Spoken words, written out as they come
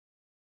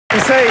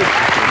see.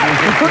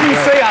 You couldn't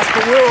see us,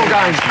 but we're all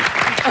going.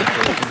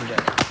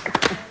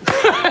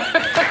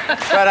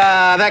 But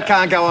that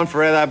can't go on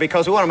forever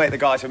because we want to meet the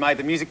guys who made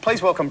the music.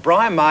 Please welcome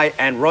Brian May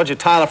and Roger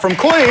Taylor from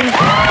Queen.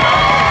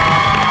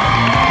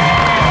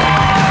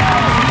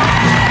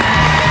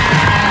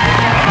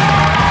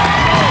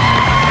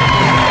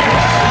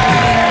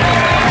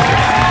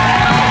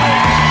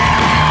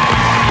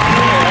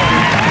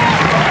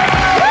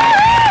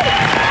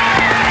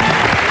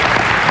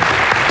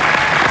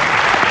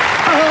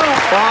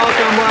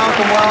 Welcome,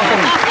 welcome,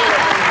 welcome.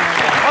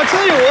 I'll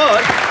tell you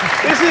what,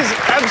 this is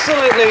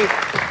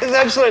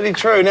absolutely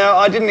true. Now,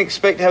 I didn't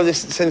expect to have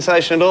this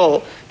sensation at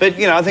all, but,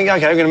 you know, I think,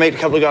 OK, I'm going to meet a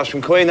couple of guys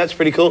from Queen, that's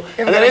pretty cool.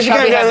 And then as you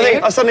go down the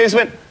thing, I suddenly just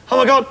went, oh,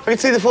 my God, I can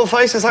see the full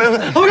faces. Like, oh,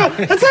 my God,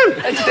 that's them!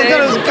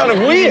 That was kind of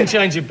weird. We didn't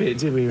change a bit,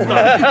 did we?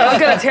 I was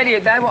going to tell you,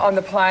 they were on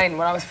the plane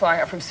when I was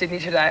flying up from Sydney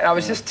today, and I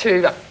was just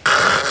too...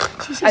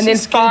 And then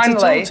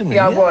finally,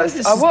 yeah, I was.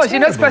 You're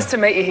not supposed to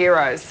meet your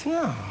heroes.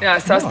 No. Yeah,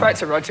 so I spoke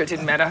to Roger, it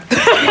didn't matter.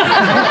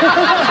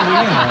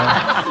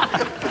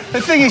 The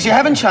thing is, you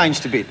haven't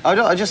changed a bit.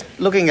 I'm just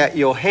looking at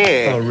your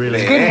hair. Oh, really?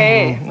 It's good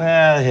hair.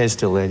 Nah, the hair's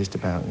still there, just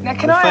about. Now,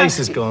 the face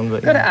is gone, but...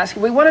 I've got to ask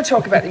you, we want to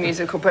talk about the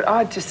musical, but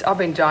I've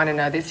been dying to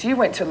know this. You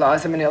went to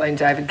Liza Minnelli and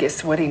David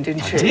Guest's wedding,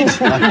 didn't you? I did.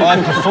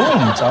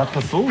 I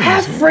performed.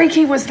 How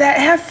freaky was that?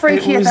 How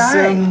freaky are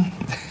they?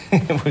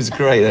 It was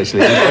great,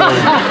 actually. They're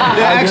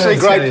actually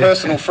great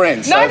personal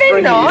friends. No,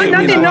 they're not.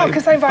 No, they're not,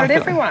 because they invited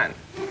everyone.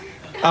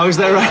 Oh, is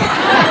that right?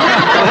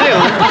 Well, hang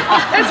on.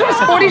 That's what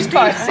Sporty's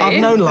both said. I've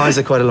known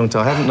Liza quite a long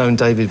time. I haven't known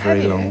David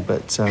very long,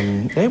 but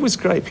it was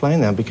great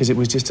playing there because it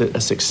was just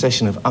a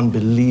succession of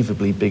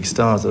unbelievably big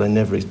stars that I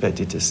never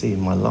expected to see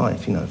in my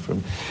life, you know,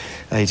 from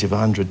age of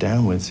 100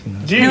 downwards. You know.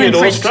 Do you get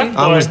awestruck?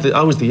 I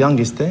was the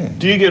youngest there.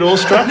 Do you get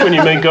awestruck when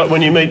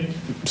you meet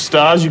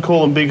stars? You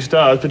call them big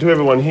stars, but to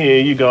everyone here,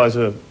 you guys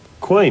are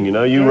Queen. You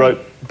know, you wrote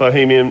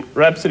Bohemian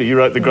Rhapsody. You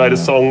wrote the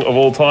greatest song of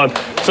all time.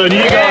 So do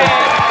you guys?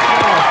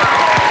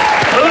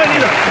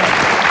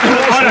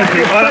 I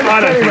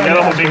don't think that.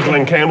 I'm a big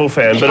Glenn Campbell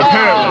fan, but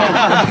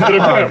apparently...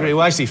 I agree.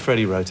 Well, actually,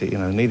 Freddie wrote it, you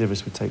know. Neither of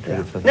us would take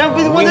credit for that. No,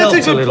 but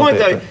that's a good point,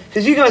 though,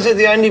 because you guys are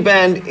the only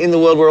band in the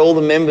world where all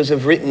the members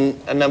have written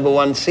a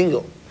 #1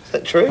 single. Is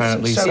that true?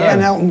 Apparently so.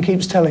 Ben Elton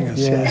keeps telling us.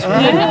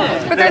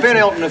 Yeah. But Now, Ben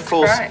Elton, of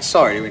course, great.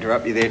 sorry to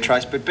interrupt you there,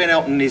 Trace, but Ben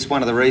Elton is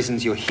one of the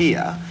reasons you're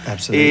here.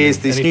 Absolutely. Is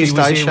this and new if he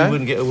was stage here, show? we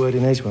wouldn't get a word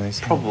in edgeways.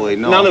 So. Probably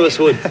not. None of us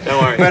would,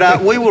 don't worry.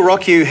 But We Will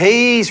Rock You,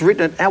 he's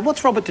written it. Now,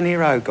 what's Robert De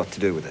Niro got to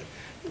do with it?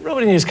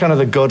 Robert De Niro's kind of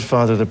the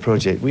godfather of the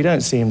project. We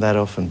don't see him that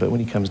often, but when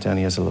he comes down,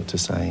 he has a lot to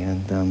say.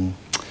 And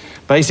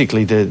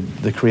basically,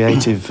 the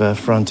creative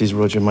front is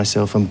Roger,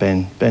 myself, and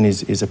Ben. Ben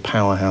is a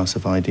powerhouse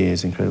of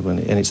ideas, incredible, and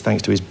it's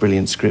thanks to his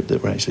brilliant script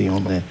that we're actually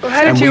on there. Well,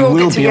 how did you all get And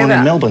we will be on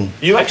in Melbourne.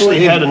 You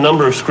actually had a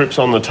number of scripts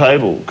on the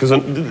table, because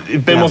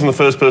Ben wasn't the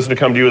first person to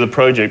come to you with a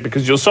project,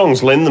 because your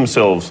songs lend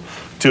themselves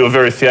to a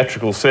very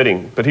theatrical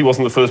setting, but he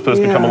wasn't the first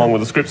person to come along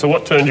with a script. So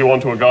what turned you on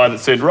to a guy that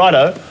said,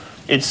 righto,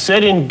 it's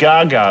set in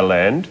Gaga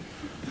Land,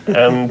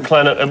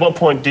 Planet, at what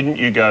point didn't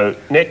you go,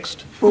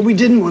 next? Well, we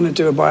didn't want to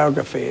do a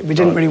biography. We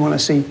didn't really want to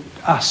see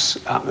us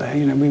up there,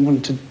 you know, we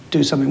wanted to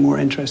do something more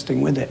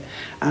interesting with it.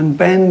 And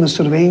Ben was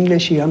sort of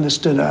English, he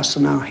understood us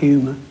and our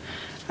humour.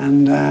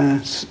 And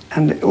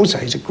also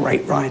he's a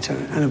great writer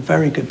and a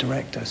very good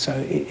director, so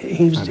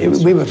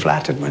we were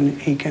flattered when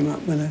he came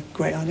up with a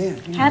great idea.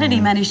 How did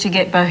he manage to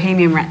get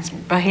Bohemian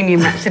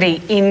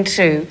Rhapsody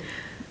into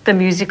the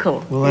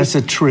musical? Well, that's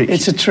a trick.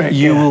 It's a trick,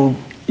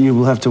 You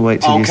will have to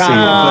wait till you see it.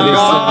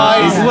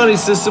 But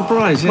it's a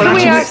surprise. Can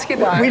we ask you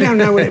though? We don't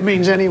know what it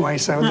means anyway,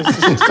 so this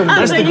is just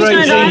That's the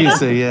great thing, you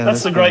see, yeah.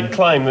 That's the great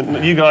claim,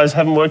 that you guys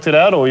haven't worked it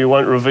out, or you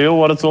won't reveal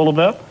what it's all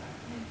about?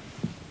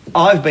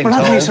 I've been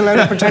I think it's a told... load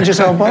of pretentious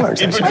old bollocks.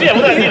 Yeah,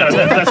 well, you know,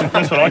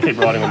 that's what I keep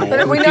writing on the wall.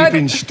 But we know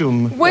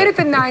Where did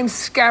the names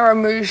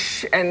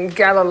Scaramouche and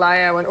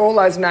Galileo and all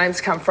those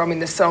names come from in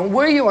the song?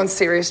 Were you on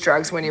serious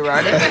drugs when you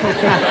wrote it?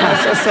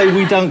 As I say,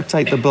 we don't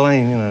take the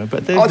blame, you know.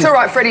 But Oh, it's all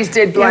right, Freddie's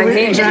dead, blame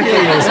him. Exactly.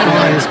 Yeah, it's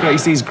fine, it's great.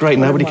 He's great.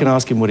 Nobody can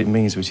ask him what it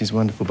means, which is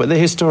wonderful. But they're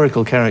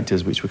historical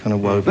characters, which were kind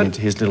of woven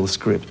into his little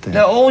script there.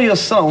 Now, all your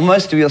songs,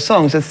 most of your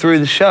songs are through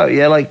the show,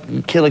 yeah?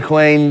 Like Killer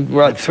Queen,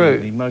 right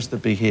Absolutely. through. Most of the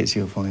big hits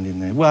you'll find in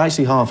there. Well,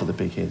 actually, half of the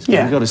big hits.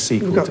 Yeah. We've got a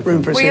sequel. We've got to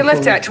room for a Well, you sequel.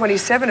 left out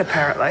 27,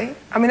 apparently.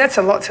 I mean, that's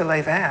a lot to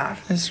leave out.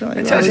 That's right.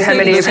 It tells you how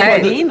many you've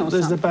had.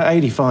 There's about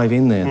 85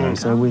 in there, though,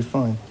 so we're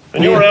fine.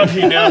 And you're out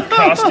here now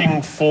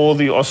casting for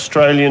the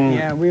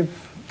Australian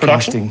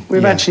production?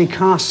 We've actually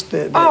cast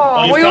the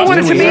Oh, we all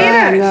wanted to be in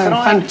it. Yeah,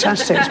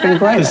 fantastic, it's been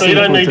great. So you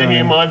don't need to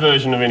hear my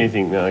version of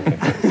anything? No, okay.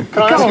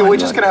 Can I ask you, we're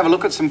just going to have a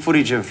look at some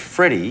footage of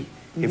Freddie,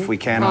 if we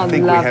can. I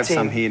think we have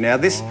some here now.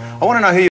 I want to know who